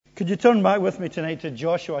Could you turn back with me tonight to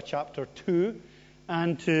Joshua chapter 2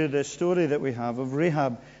 and to the story that we have of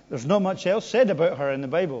Rahab? There's not much else said about her in the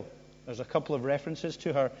Bible. There's a couple of references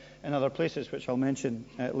to her in other places, which I'll mention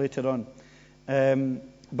later on.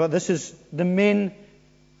 But this is the main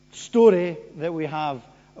story that we have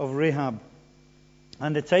of Rahab.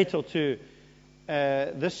 And the title to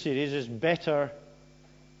this series is Better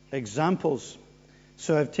Examples.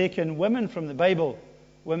 So I've taken women from the Bible,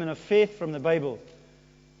 women of faith from the Bible,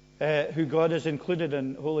 who God has included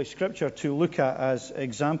in Holy Scripture to look at as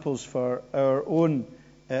examples for our own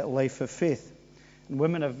life of faith. And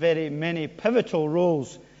women have very many pivotal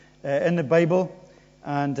roles in the Bible,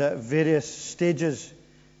 and at various stages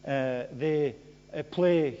they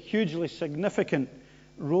play hugely significant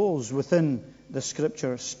roles within the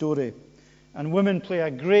Scripture story. And women play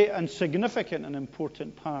a great and significant and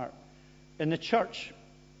important part in the church.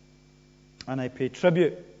 And I pay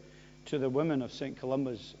tribute to the women of St.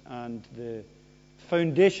 Columba's and the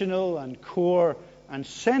foundational and core and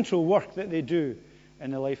central work that they do in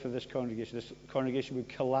the life of this congregation. This congregation would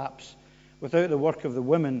collapse without the work of the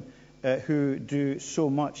women who do so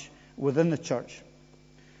much within the church.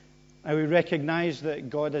 Now, we recognize that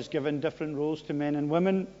God has given different roles to men and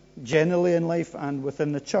women, generally in life and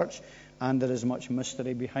within the church, and there is much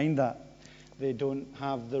mystery behind that. They don't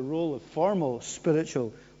have the role of formal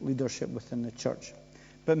spiritual leadership within the church.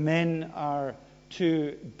 But men are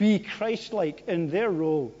to be Christ-like in their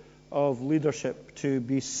role of leadership, to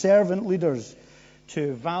be servant leaders,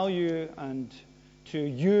 to value and to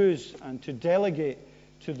use and to delegate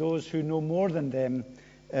to those who know more than them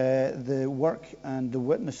the work and the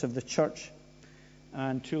witness of the church,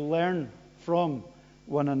 and to learn from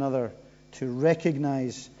one another, to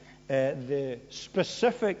recognize the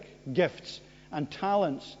specific gifts and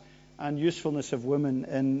talents and usefulness of women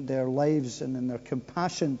in their lives and in their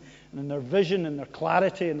compassion and in their vision and their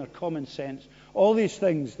clarity and their common sense. All these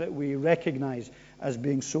things that we recognize as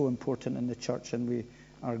being so important in the church, and we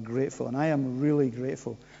are grateful. And I am really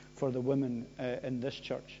grateful for the women in this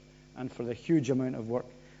church and for the huge amount of work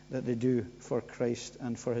that they do for Christ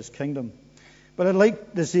and for His kingdom. But I'd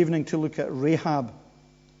like this evening to look at Rahab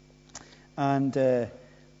and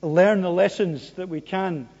learn the lessons that we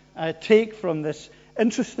can take from this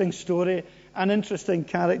interesting story, an interesting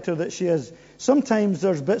character that she is. Sometimes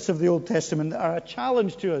there's bits of the Old Testament that are a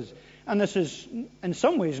challenge to us, and this is in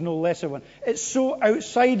some ways no less of one. It's so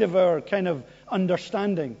outside of our kind of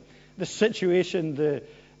understanding. The situation,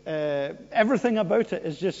 everything about it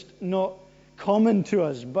is just not common to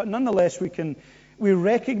us, but nonetheless we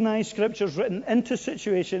recognize scriptures written into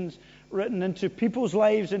situations, written into people's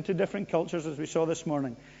lives, into different cultures, as we saw this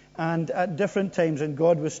morning, and at different times, and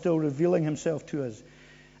God was still revealing Himself to us.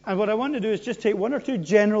 And what I want to do is just take one or two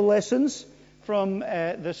general lessons from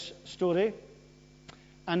this story,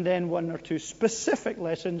 and then one or two specific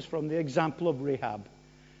lessons from the example of Rahab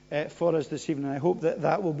for us this evening. I hope that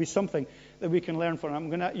that will be something that we can learn from. I'm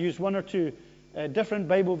going to use one or two different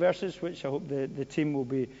Bible verses, which I hope the team will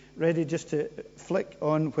be ready just to flick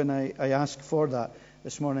on when I ask for that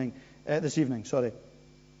this evening.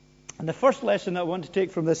 And the first lesson that I want to take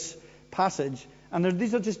from this passage, and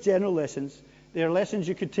these are just general lessons. They are lessons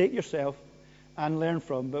you could take yourself and learn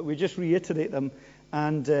from, but we just reiterate them.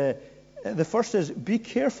 And the first is, be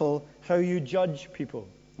careful how you judge people.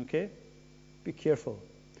 Okay? Be careful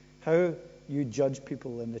how you judge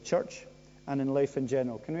people in the church and in life in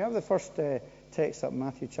general. Can we have the first text up,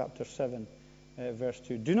 Matthew chapter 7, verse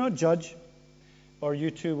 2. Do not judge, or you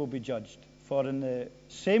too will be judged. For in the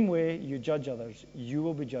same way you judge others, you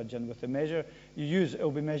will be judged, and with the measure you use, it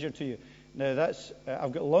will be measured to you. Now that's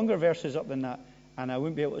I've got longer verses up than that, and I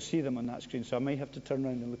won't be able to see them on that screen, so I might have to turn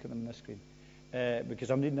around and look at them on this screen,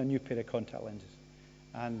 because I'm needing a new pair of contact lenses,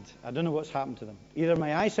 and I don't know what's happened to them. Either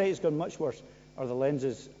my eyesight has gone much worse, or the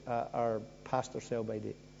lenses are past their sell-by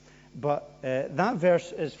date. But that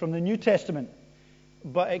verse is from the New Testament,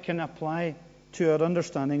 but it can apply to our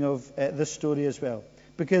understanding of this story as well,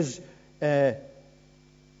 because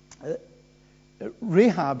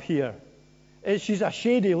Rahab here, she's a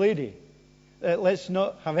shady lady. Let's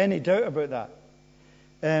not have any doubt about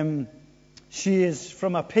that. She is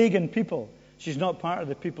from a pagan people. She's not part of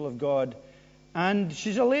the people of God. And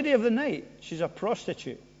she's a lady of the night. She's a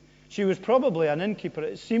prostitute. She was probably an innkeeper.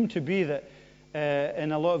 It seemed to be that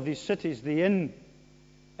in a lot of these cities, the inn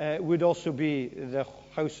would also be the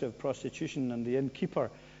house of prostitution, and the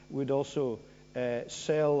innkeeper would also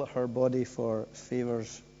sell her body for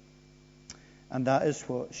favors. And that is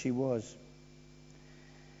what she was.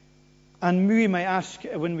 And we might ask,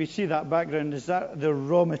 when we see that background, is that the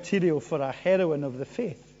raw material for a heroine of the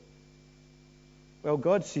faith? Well,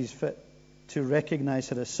 God sees fit to recognize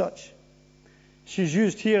her as such. She's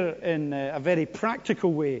used here in a very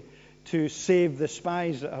practical way to save the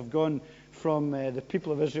spies that have gone from the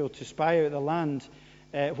people of Israel to spy out the land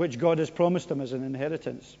which God has promised them as an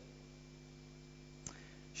inheritance.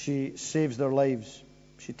 She saves their lives.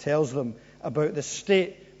 She tells them about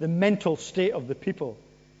the mental state of the people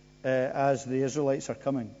as the Israelites are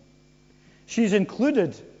coming. She's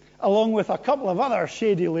included, along with a couple of other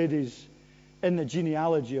shady ladies, in the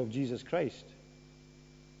genealogy of Jesus Christ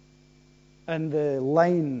and the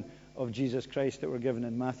line of Jesus Christ that were given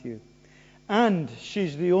in Matthew. And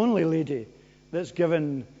she's the only lady that's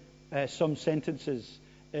given some sentences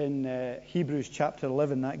in Hebrews chapter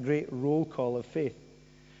 11, that great roll call of faith.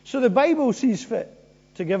 So the Bible sees fit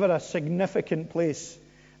to give her a significant place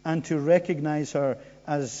and to recognize her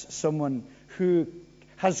as someone who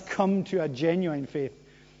has come to a genuine faith.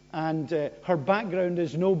 And her background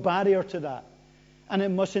is no barrier to that. And it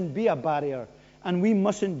mustn't be a barrier. And we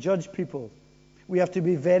mustn't judge people. We have to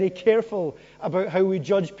be very careful about how we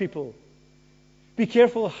judge people. Be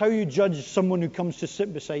careful how you judge someone who comes to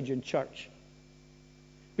sit beside you in church.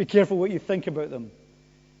 Be careful what you think about them.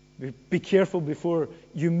 Be careful before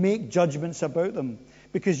you make judgments about them,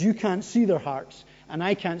 because you can't see their hearts, and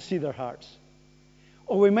I can't see their hearts.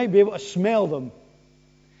 Or we might be able to smell them,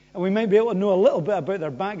 and we might be able to know a little bit about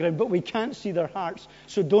their background, but we can't see their hearts,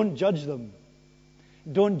 so don't judge them.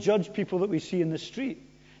 Don't judge people that we see in the street.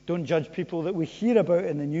 Don't judge people that we hear about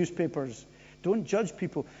in the newspapers. Don't judge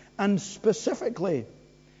people. And specifically,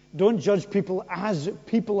 don't judge people as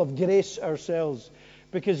people of grace ourselves,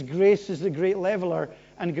 because grace is the great leveler,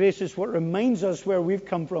 and grace is what reminds us where we've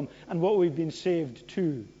come from and what we've been saved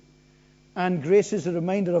to. And grace is a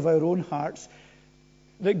reminder of our own hearts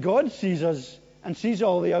that God sees us and sees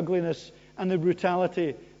all the ugliness and the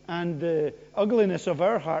brutality and the ugliness of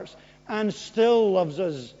our hearts, and still loves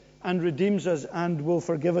us and redeems us and will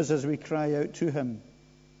forgive us as we cry out to him.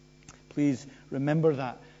 Please remember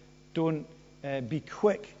that. Don't be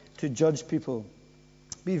quick to judge people.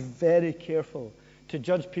 Be very careful to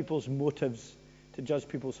judge people's motives, to judge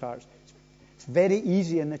people's hearts. It's very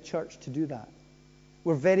easy in the church to do that.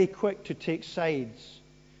 We're very quick to take sides.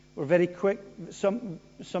 We're very quick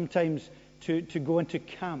sometimes to go into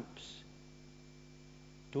camps.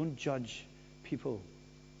 Don't judge people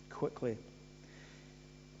quickly.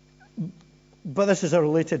 But this is a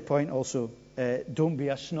related point also. Don't be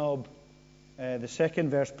a snob. The second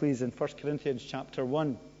verse, please, in 1 Corinthians chapter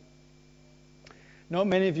 1. Not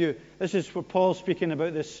many of you, this is where Paul's speaking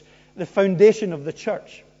about this, the foundation of the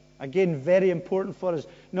church. Again, very important for us.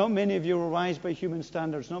 Not many of you were wise by human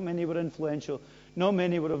standards. Not many were influential. Not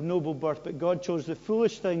many were of noble birth. But God chose the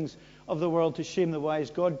foolish things of the world to shame the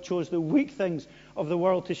wise. God chose the weak things of the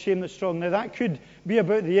world to shame the strong. Now that could be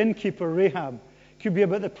about the innkeeper Rahab. It could be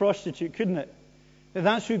about the prostitute, couldn't it?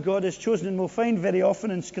 That's who God has chosen. And we'll find very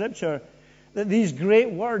often in Scripture that these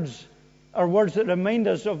great words are words that remind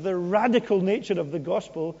us of the radical nature of the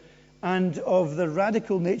gospel and of the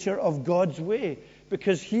radical nature of God's way.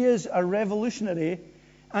 Because he is a revolutionary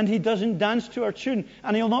and he doesn't dance to our tune.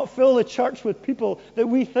 And he'll not fill the church with people that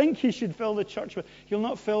we think he should fill the church with. He'll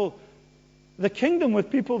not fill the kingdom with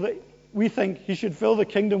people that we think he should fill the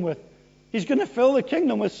kingdom with. He's going to fill the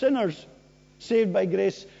kingdom with sinners saved by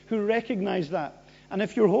grace who recognize that. And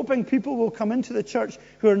if you're hoping people will come into the church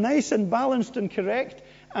who are nice and balanced and correct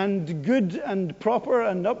and good and proper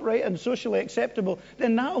and upright and socially acceptable,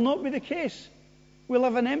 then that will not be the case. We'll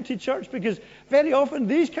have an empty church because very often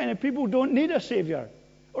these kind of people don't need a Savior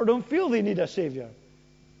or don't feel they need a Savior.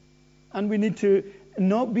 And we need to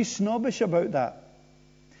not be snobbish about that.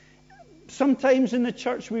 Sometimes in the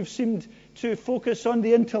church we've seemed to focus on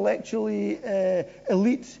the intellectually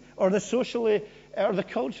elite or the socially or the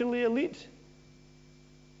culturally elite.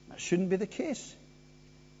 That shouldn't be the case.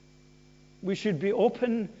 We should be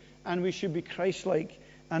open and we should be Christ-like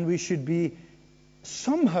and we should be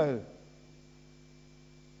somehow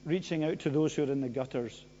reaching out to those who are in the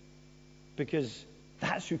gutters, because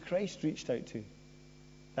that's who Christ reached out to.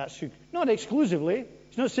 That's who, not exclusively.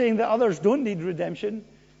 He's not saying that others don't need redemption,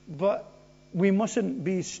 but we mustn't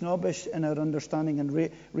be snobbish in our understanding,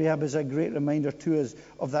 and Rahab is a great reminder to us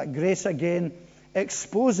of that. Grace again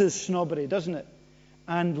exposes snobbery, doesn't it?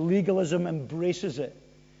 And legalism embraces it.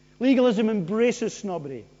 Legalism embraces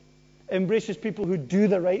snobbery, embraces people who do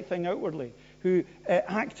the right thing outwardly, who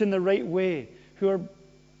act in the right way, who are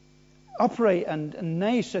upright and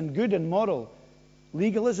nice and good and moral.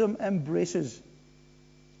 Legalism embraces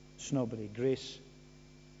snobbery. Grace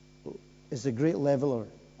is the great leveler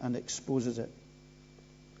and exposes it.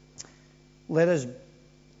 Let us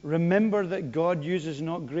remember that God uses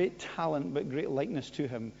not great talent but great likeness to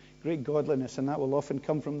him. great godliness, and that will often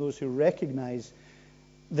come from those who recognize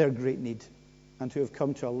their great need and who have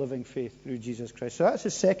come to a living faith through Jesus Christ. So that's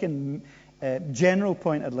the second general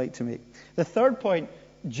point I'd like to make. The third point,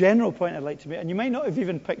 general point I'd like to make, and you might not have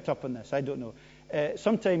even picked up on this, I don't know.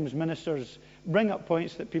 Sometimes ministers bring up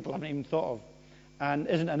points that people haven't even thought of and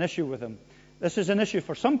isn't an issue with them. This is an issue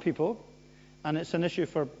for some people, and it's an issue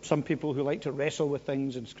for some people who like to wrestle with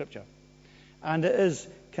things in Scripture. And it is,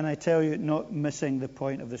 can I tell you, not missing the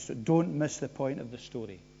point of the story. Don't miss the point of the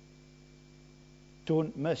story.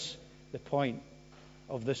 Don't miss the point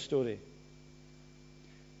of this story.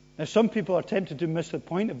 Now, some people are tempted to miss the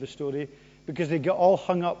point of the story because they get all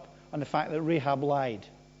hung up on the fact that Rahab lied.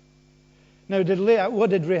 Now,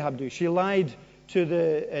 what did Rahab do? She lied to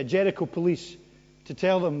the Jericho police to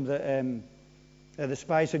tell them that the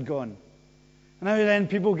spies had gone. And now then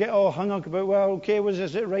people get all hung up about, well, okay,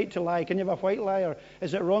 is it right to lie? Can you have a white lie, or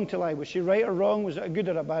is it wrong to lie? Was she right or wrong? Was it a good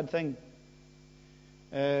or a bad thing?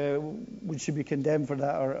 Would she be condemned for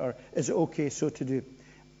that, or is it okay so to do?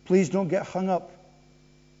 Please don't get hung up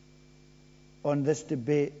on this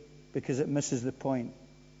debate because it misses the point.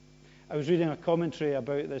 I was reading a commentary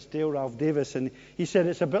about this, Dale Ralph Davis, and he said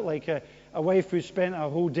it's a bit like a wife who spent a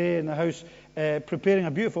whole day in the house preparing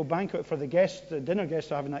a beautiful banquet for the dinner guests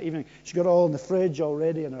they're having that evening. She got it all in the fridge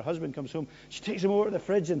already, and her husband comes home. She takes him over to the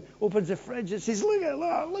fridge and opens the fridge and says, look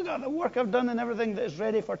at the work I've done and everything that is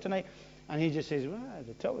ready for tonight. And he just says, well,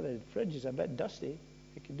 the top of the fridge is a bit dusty.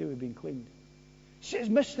 It could do with being cleaned. She's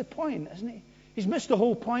missed the point, hasn't he? He's missed the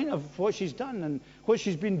whole point of what she's done and what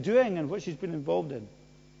she's been doing and what she's been involved in.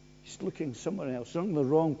 He's looking somewhere else, in the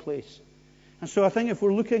wrong place. And so I think if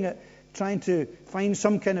we're looking at trying to find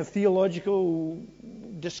some kind of theological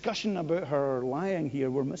discussion about her lying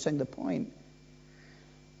here, we're missing the point.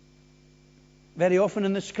 Very often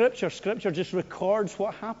in the Scripture just records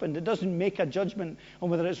what happened. It doesn't make a judgment on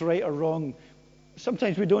whether it's right or wrong.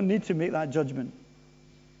 Sometimes we don't need to make that judgment.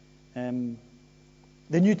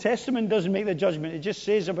 The New Testament doesn't make the judgment. It just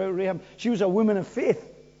says about Rahab, she was a woman of faith.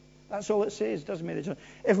 That's all it says. It doesn't make the judgment.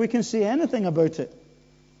 If we can say anything about it,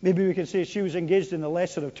 maybe we can say she was engaged in the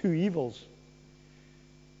lesser of two evils.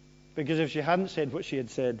 Because if she hadn't said what she had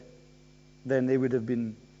said, then they would have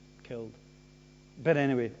been killed. But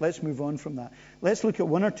anyway, let's move on from that. Let's look at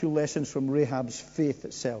one or two lessons from Rahab's faith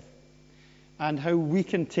itself and how we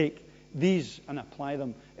can take these and apply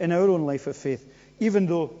them in our own life of faith, even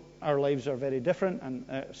though our lives are very different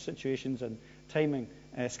and situations and timing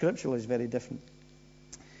scripturally is very different.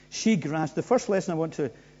 The first lesson I want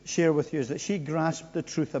to share with you is that she grasped the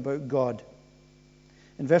truth about God.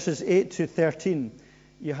 In verses 8 to 13,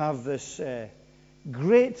 you have this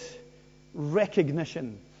great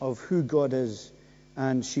recognition of who God is,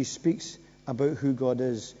 and she speaks about who God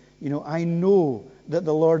is. You know, I know that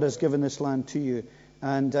the Lord has given this land to you,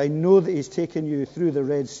 and I know that He's taken you through the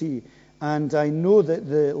Red Sea, and I know that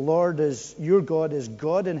the Lord is, your God is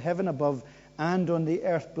God in heaven above and on the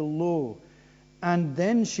earth below. And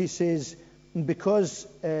then she says, because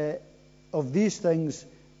of these things,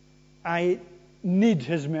 I need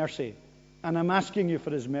His mercy. And I'm asking you for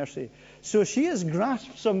His mercy. So she has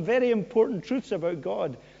grasped some very important truths about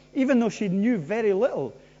God, even though she knew very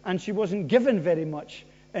little and she wasn't given very much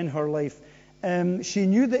in her life. She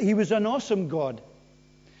knew that He was an awesome God,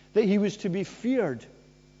 that He was to be feared,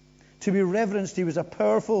 to be reverenced. He was a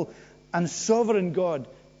powerful and sovereign God.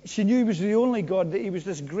 She knew He was the only God, that He was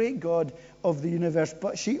this great God of the universe.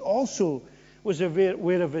 But she also was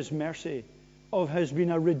aware of His mercy, of His being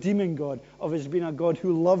a redeeming God, of His being a God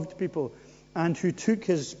who loved people and who took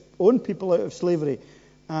His own people out of slavery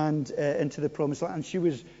and into the promised land. And she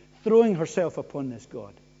was throwing herself upon this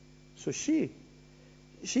God. So she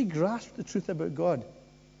grasped the truth about God.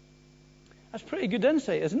 That's pretty good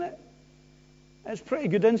insight, isn't it? It's pretty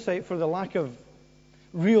good insight for the lack of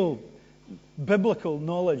real biblical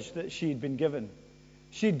knowledge that she had been given.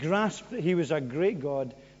 She grasped that He was a great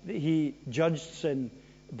God, that He judged sin,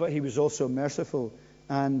 but He was also merciful,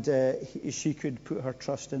 and she could put her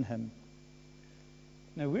trust in Him.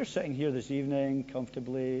 Now, we're sitting here this evening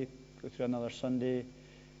comfortably, go through another Sunday.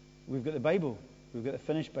 We've got the Bible. We've got the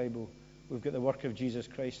finished Bible. We've got the work of Jesus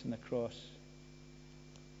Christ on the cross.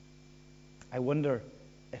 I wonder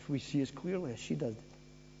if we see as clearly as she did.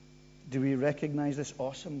 Do we recognize this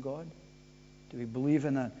awesome God? Do we believe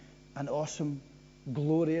in an awesome,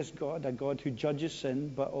 glorious God, a God who judges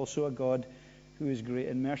sin, but also a God who is great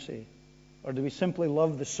in mercy? Or do we simply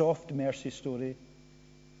love the soft mercy story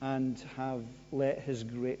and have let His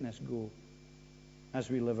greatness go as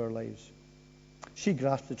we live our lives? She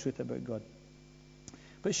grasped the truth about God.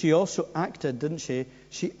 But she also acted, didn't she?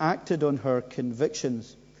 She acted on her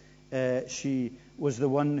convictions She was the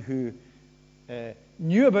one who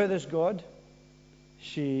knew about this God.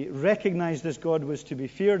 She recognized this God was to be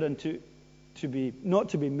feared and to be not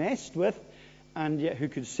to be messed with, and yet who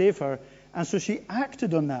could save her. And so she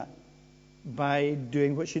acted on that by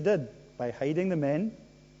doing what she did, by hiding the men,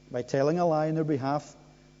 by telling a lie on their behalf,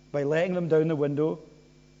 by letting them down the window,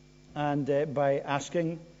 and by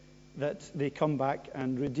asking that they come back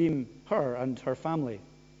and redeem her and her family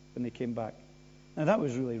when they came back. Now that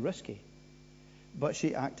was really risky, but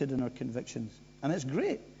she acted on her convictions, and it's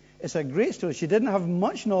great. It's a great story. She didn't have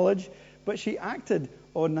much knowledge, but she acted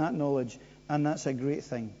on that knowledge, and that's a great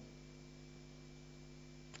thing.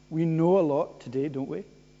 We know a lot today, don't we?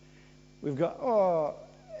 We've got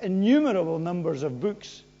innumerable numbers of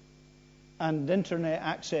books and internet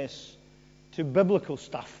access to biblical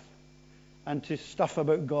stuff and to stuff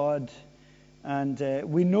about God, and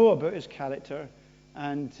we know about his character,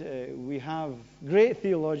 and we have great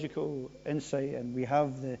theological insight, and we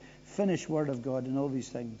have the finished word of God and all these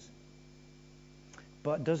things.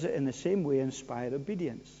 But does it in the same way inspire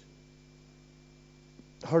obedience?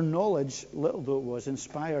 Her knowledge, little though it was,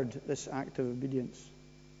 inspired this act of obedience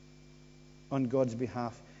on God's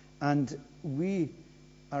behalf. And we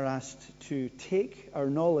are asked to take our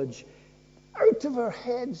knowledge out of our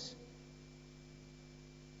heads,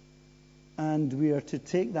 and we are to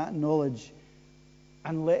take that knowledge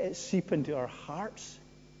and let it seep into our hearts,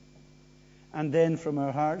 and then from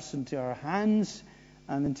our hearts into our hands,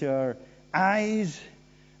 and into our eyes,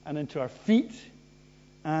 and into our feet,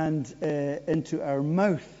 and into our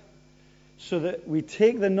mouth, so that we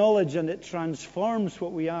take the knowledge and it transforms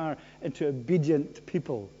what we are into obedient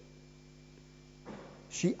people.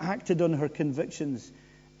 She acted on her convictions,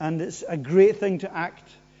 and it's a great thing to act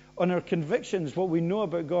on our convictions, what we know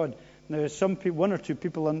about God. Now, some people, one or two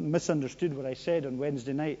people misunderstood what I said on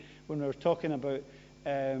Wednesday night when we were talking about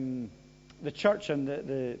the church and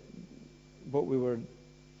the what we were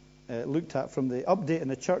looked at from the update in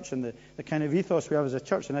the church and the kind of ethos we have as a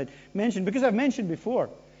church. And I'd mentioned, because I've mentioned before,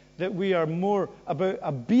 that we are more about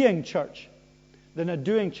a being church than a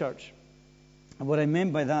doing church. And what I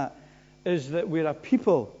meant by that is that we're a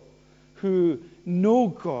people who know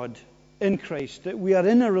God in Christ, that we are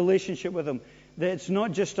in a relationship with him, that it's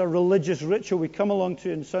not just a religious ritual we come along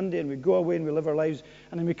to on Sunday and we go away and we live our lives,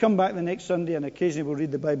 and then we come back the next Sunday and occasionally we'll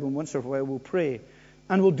read the Bible, and once in a while we'll pray,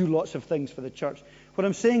 and we'll do lots of things for the church. What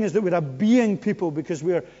I'm saying is that we're a being people because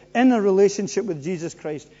we're in a relationship with Jesus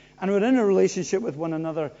Christ, and we're in a relationship with one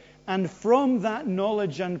another, and from that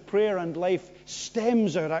knowledge and prayer and life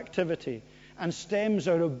stems our activity, and stems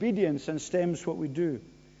our obedience, and stems what we do.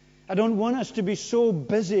 I don't want us to be so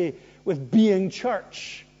busy with being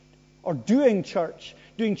church or doing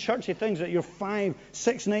churchy things, that you're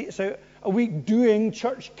 5-6 nights out a week doing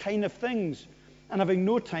church kind of things and having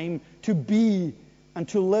no time to be and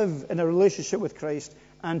to live in a relationship with Christ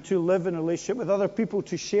and to live in a relationship with other people,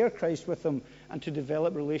 to share Christ with them and to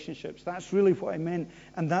develop relationships. That's really what I meant,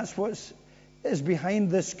 and that's what is behind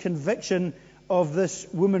this conviction of this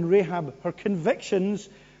woman Rahab. Her convictions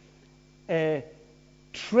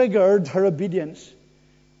triggered her obedience.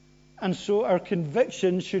 And so our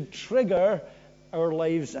conviction should trigger our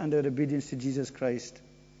lives and our obedience to Jesus Christ.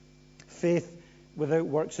 Faith without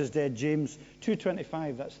works is dead. James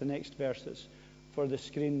 2:25, that's the next verse that's for the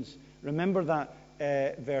screens. Remember that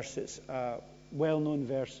verse. It's a well-known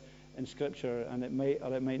verse in Scripture, and it might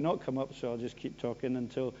or it might not come up, so I'll just keep talking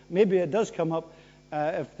until maybe it does come up.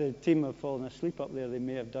 If the team have fallen asleep up there, they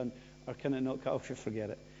may have done, or can it not come up? Forget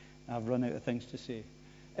it. I've run out of things to say.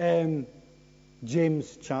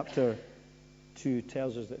 James chapter 2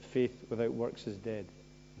 tells us that faith without works is dead.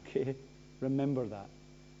 Okay? Remember that.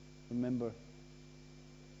 Remember.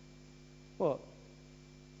 What?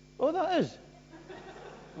 Oh, that is.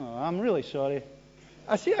 Oh, I'm really sorry.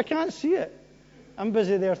 I can't see it. I'm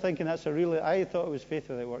busy there thinking I thought it was faith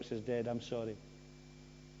without works is dead. I'm sorry.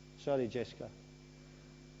 Sorry, Jessica.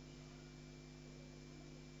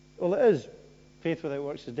 Well, it is. Faith without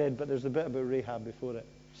works is dead, but there's the bit about Rahab before it.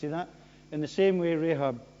 See that? In the same way,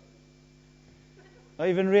 Rahab, not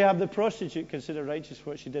even Rahab the prostitute, considered righteous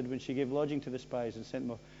for what she did when she gave lodging to the spies and sent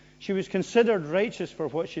them off. She was considered righteous for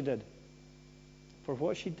what she did. For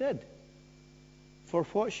what she did. For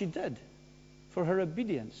what she did. For her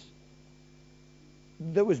obedience.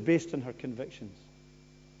 That was based on her convictions.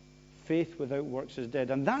 Faith without works is dead.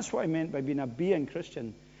 And that's what I meant by being a being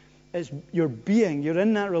Christian. It's your being. You're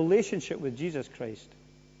in that relationship with Jesus Christ.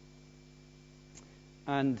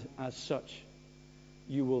 And as such,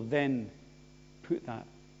 you will then put that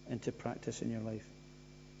into practice in your life.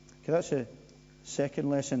 Okay, that's a second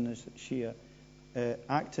lesson, is that she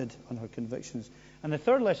acted on her convictions. And the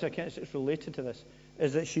third lesson, I guess it's related to this,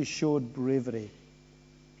 is that she showed bravery.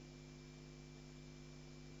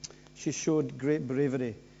 She showed great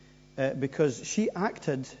bravery because she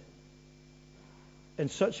acted in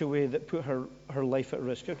such a way that put her life at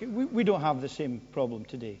risk. Okay, we don't have the same problem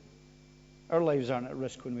today. Our lives aren't at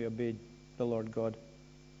risk when we obey the Lord God.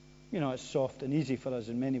 You know, it's soft and easy for us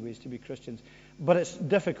in many ways to be Christians, but it's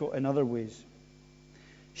difficult in other ways.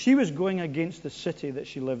 She was going against the city that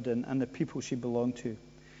she lived in and the people she belonged to.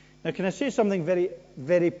 Now, can I say something very,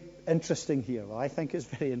 very interesting here? Well, I think it's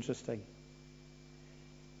very interesting.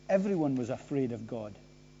 Everyone was afraid of God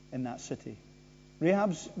in that city.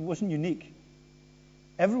 Rahab's wasn't unique.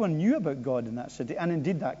 Everyone knew about God in that city, and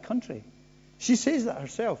indeed that country. She says that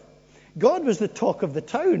herself. God was the talk of the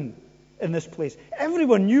town in this place.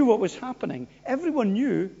 Everyone knew what was happening. Everyone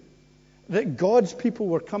knew that God's people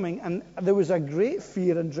were coming, and there was a great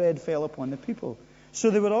fear and dread fell upon the people.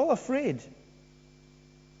 So they were all afraid.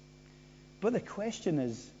 But the question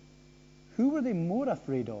is, who were they more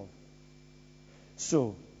afraid of?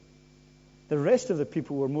 So, the rest of the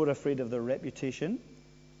people were more afraid of their reputation,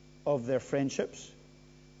 of their friendships,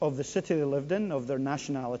 of the city they lived in, of their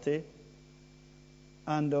nationality,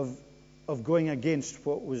 and of going against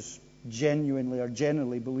what was genuinely or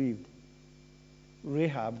generally believed.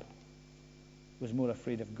 Rahab was more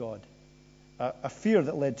afraid of God. A fear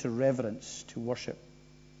that led to reverence, to worship.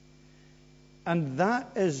 And that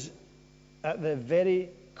is at the very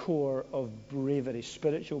core of bravery,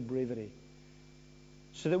 spiritual bravery.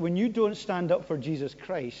 So that when you don't stand up for Jesus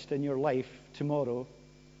Christ in your life tomorrow,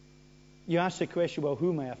 you ask the question, well,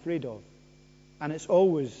 who am I afraid of? And it's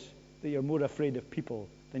always that you're more afraid of people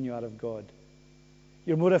than you are of God.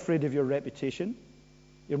 You're more afraid of your reputation.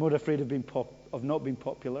 You're more afraid of not being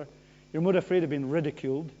popular. You're more afraid of being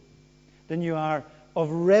ridiculed than you are of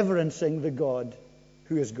reverencing the God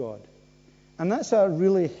who is God. And that's a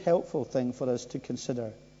really helpful thing for us to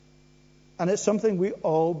consider. And it's something we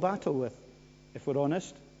all battle with, if we're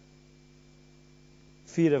honest.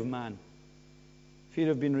 Fear of man.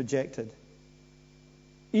 Fear of being rejected.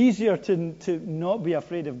 Easier to not be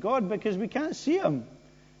afraid of God because we can't see him.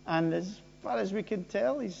 And as far as we can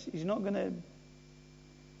tell, he's not going to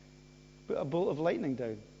put a bolt of lightning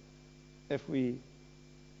down if we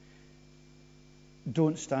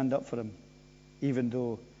don't stand up for him, even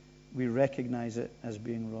though we recognize it as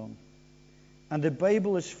being wrong. And the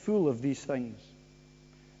Bible is full of these things,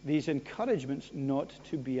 these encouragements not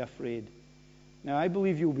to be afraid. Now, I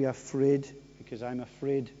believe you'll be afraid because I'm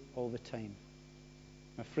afraid all the time.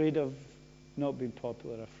 I'm afraid of not being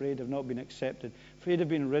popular, afraid of not being accepted, afraid of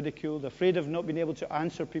being ridiculed, afraid of not being able to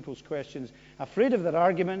answer people's questions, afraid of their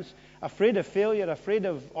arguments, afraid of failure, afraid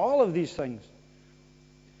of all of these things.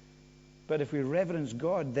 But if we reverence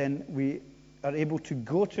God, then we are able to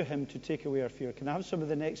go to him to take away our fear. Can I have some of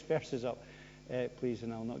the next verses up, please,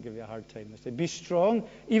 and I'll not give you a hard time this day. Be strong.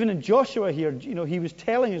 Even in Joshua here, he was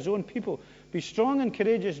telling his own people, be strong and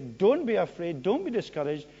courageous. Don't be afraid. Don't be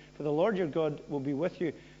discouraged, for the Lord your God will be with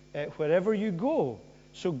you wherever you go.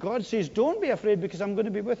 So God says, don't be afraid because I'm going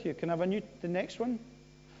to be with you. Can I have the next one?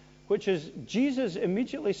 Which is, Jesus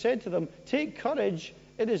immediately said to them, take courage,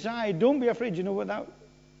 it is I, don't be afraid. You know where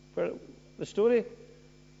the story?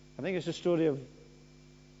 I think it's the story of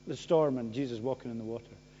the storm and Jesus walking in the water.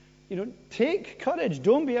 Take courage,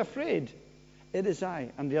 don't be afraid, it is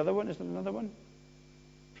I. And the other one, is there another one?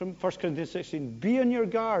 From 1 Corinthians 16, be on your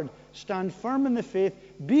guard, stand firm in the faith,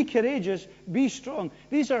 be courageous, be strong.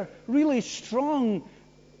 These are really strong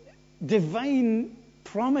divine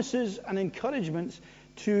promises and encouragements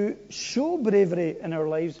to show bravery in our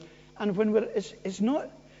lives. And when it's not,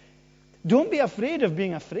 don't be afraid of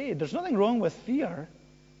being afraid. There's nothing wrong with fear.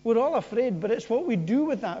 We're all afraid, but it's what we do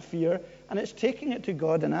with that fear, and it's taking it to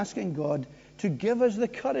God and asking God to give us the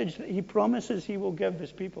courage that he promises he will give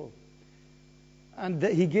his people. And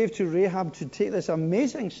that he gave to Rahab to take this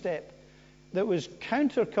amazing step that was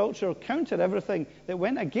counter-cultural, counter everything, that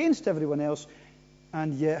went against everyone else,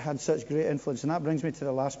 and yet had such great influence. And that brings me to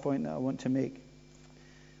the last point that I want to make,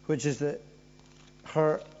 which is that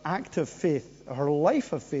her act of faith, her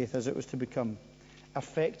life of faith as it was to become,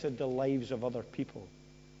 affected the lives of other people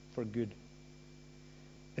for good.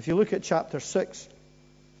 If you look at chapter 6,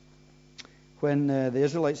 when the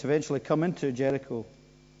Israelites eventually come into Jericho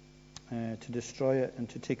to destroy it and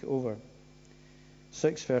to take it over,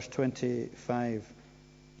 6 verse 25,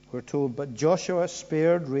 we're told, but Joshua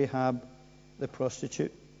spared Rahab the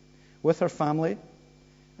prostitute with her family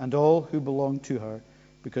and all who belonged to her,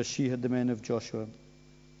 because she had the men of Joshua.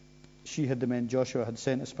 She had the men Joshua had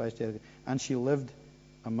sent as spies to Jericho, and she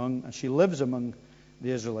lives among the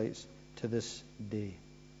Israelites to this day.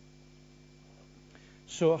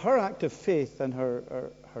 So her act of faith and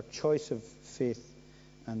her choice of faith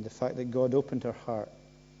and the fact that God opened her heart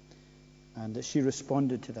and that she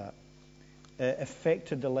responded to that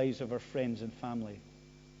affected the lives of her friends and family,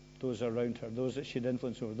 those around her, those that she'd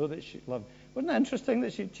influenced over, those that she loved. Wasn't it interesting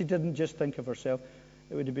that she didn't just think of herself?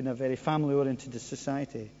 It would have been a very family-oriented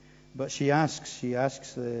society. But she asks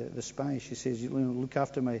the spy, she says, look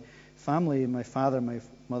after my family, my father, my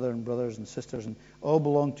mother and brothers and sisters, and all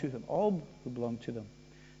belong to them, all who belong to them.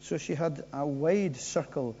 So she had a wide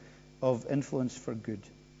circle of influence for good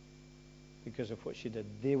because of what she did.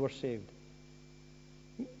 They were saved.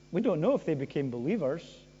 We don't know if they became believers.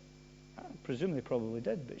 I presume they probably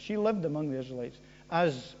did. But she lived among the Israelites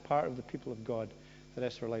as part of the people of God the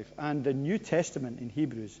rest of her life. And the New Testament in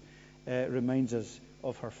Hebrews reminds us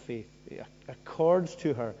of her faith. It accords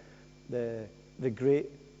to her the great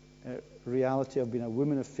reality of being a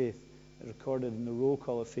woman of faith recorded in the roll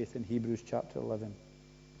call of faith in Hebrews chapter 11.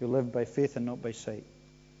 Who lived by faith and not by sight.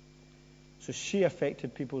 So she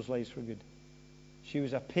affected people's lives for good. She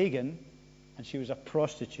was a pagan and she was a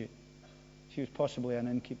prostitute. She was possibly an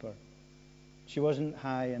innkeeper. She wasn't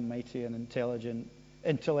high and mighty and intelligent.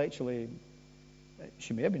 Intellectually,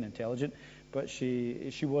 she may have been intelligent, but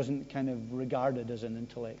she wasn't kind of regarded as an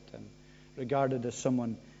intellect and regarded as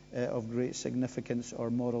someone of great significance or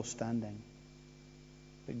moral standing.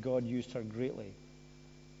 But God used her greatly.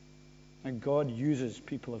 And God uses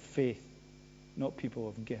people of faith, not people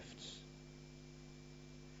of gifts.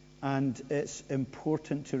 And it's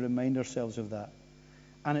important to remind ourselves of that.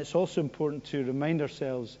 And it's also important to remind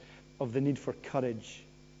ourselves of the need for courage.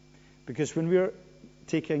 Because when we're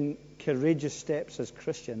taking courageous steps as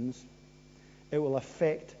Christians, it will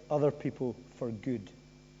affect other people for good.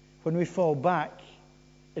 When we fall back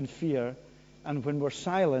in fear, and when we're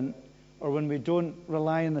silent, or when we don't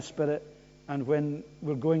rely on the Spirit, and when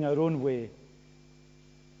we're going our own way,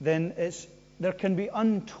 then there can be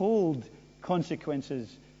untold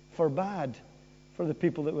consequences for bad for the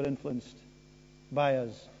people that were influenced by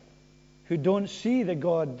us, who don't see the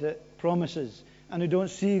God that promises, and who don't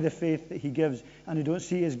see the faith that He gives, and who don't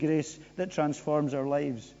see His grace that transforms our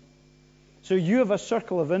lives. So you have a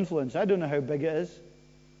circle of influence. I don't know how big it is.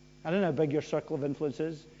 I don't know how big your circle of influence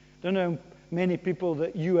is. I don't know how many people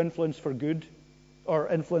that you influence for good, or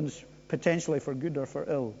influence potentially for good or for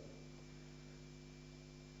ill.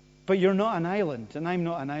 But you're not an island, and I'm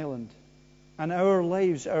not an island. And our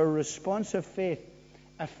lives, our responsive faith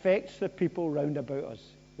affects the people round about us,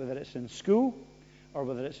 whether it's in school, or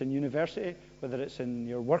whether it's in university, whether it's in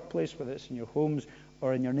your workplace, whether it's in your homes,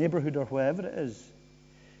 or in your neighborhood, or wherever it is.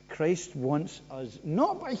 Christ wants us,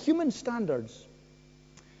 not by human standards,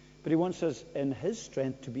 but He wants us in His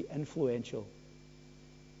strength to be influential.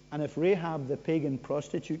 And if Rahab, the pagan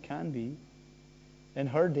prostitute, can be, in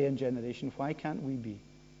her day and generation, why can't we be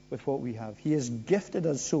with what we have? He has gifted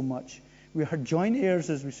us so much. We are joint heirs,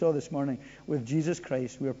 as we saw this morning, with Jesus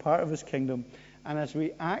Christ. We are part of His kingdom. And as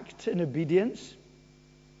we act in obedience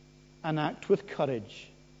and act with courage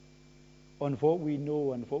on what we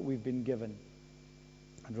know and what we've been given,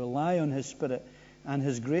 and rely on His Spirit and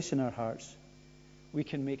His grace in our hearts, we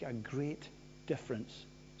can make a great difference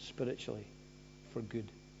spiritually for good.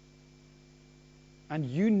 And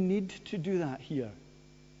you need to do that here.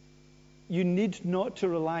 You need not to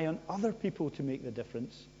rely on other people to make the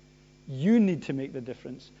difference. You need to make the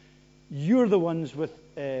difference. You're the ones with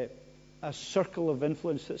a circle of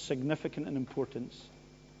influence that's significant and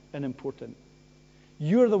important.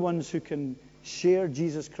 You're the ones who can share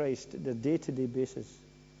Jesus Christ at a day-to-day basis.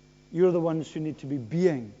 You're the ones who need to be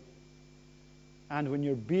being. And when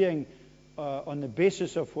you're being on the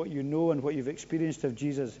basis of what you know and what you've experienced of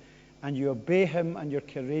Jesus, and you obey Him and you're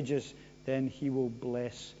courageous, then He will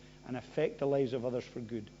bless and affect the lives of others for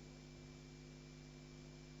good.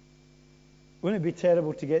 Wouldn't it be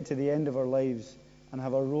terrible to get to the end of our lives and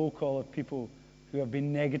have a roll call of people who have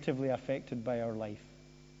been negatively affected by our life?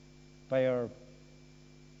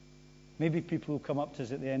 Maybe people who come up to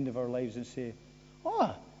us at the end of our lives and say,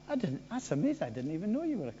 "Oh, that's amazing. I didn't even know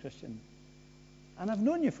you were a Christian. And I've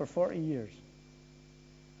known you for 40 years.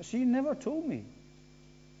 So you never told me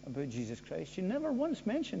about Jesus Christ. You never once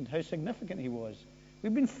mentioned how significant He was.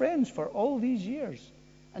 We've been friends for all these years.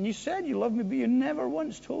 And you said you loved me, but you never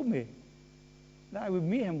once told me that I would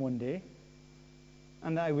meet Him one day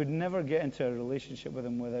and that I would never get into a relationship with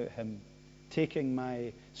Him without Him taking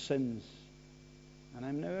my sins. And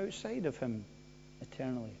I'm now outside of Him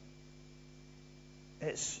eternally."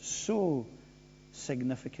 It's so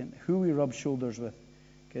significant who we rub shoulders with,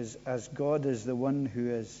 because as God is the one who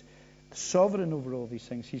is sovereign over all these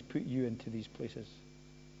things, He's put you into these places,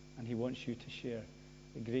 and He wants you to share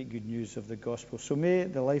the great good news of the gospel. So may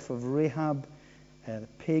the life of Rahab, the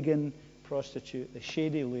pagan prostitute, the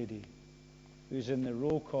shady lady who's in the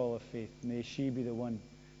roll call of faith, may she be the one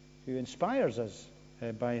who inspires us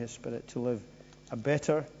by his Spirit to live a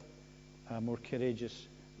better, a more courageous,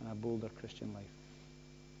 and a bolder Christian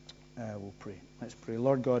life. We'll pray. Let's pray.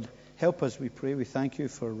 Lord God, help us, we pray. We thank you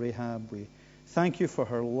for Rahab. We thank you for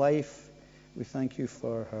her life. We thank you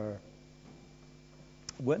for her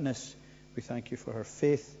witness. We thank you for her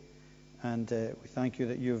faith. And we thank you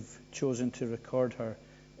that you've chosen to record her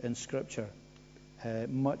in Scripture,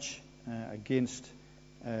 much against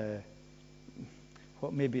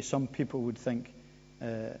what maybe some people would think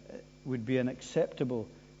would be an acceptable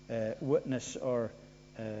witness or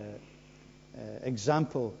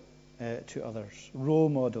example to others, role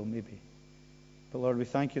model maybe. But Lord, we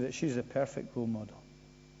thank you that she's a perfect role model,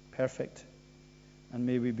 perfect. And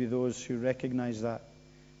may we be those who recognize that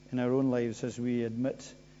in our own lives as we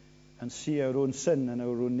admit and see our own sin and our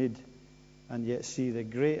own need, and yet see the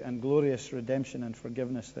great and glorious redemption and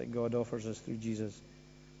forgiveness that God offers us through Jesus.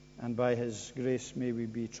 And by his grace may we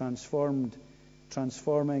be transforming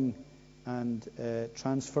and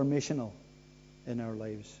transformational in our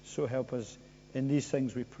lives. So help us in these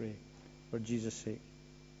things, we pray, for Jesus' sake.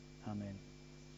 Amen.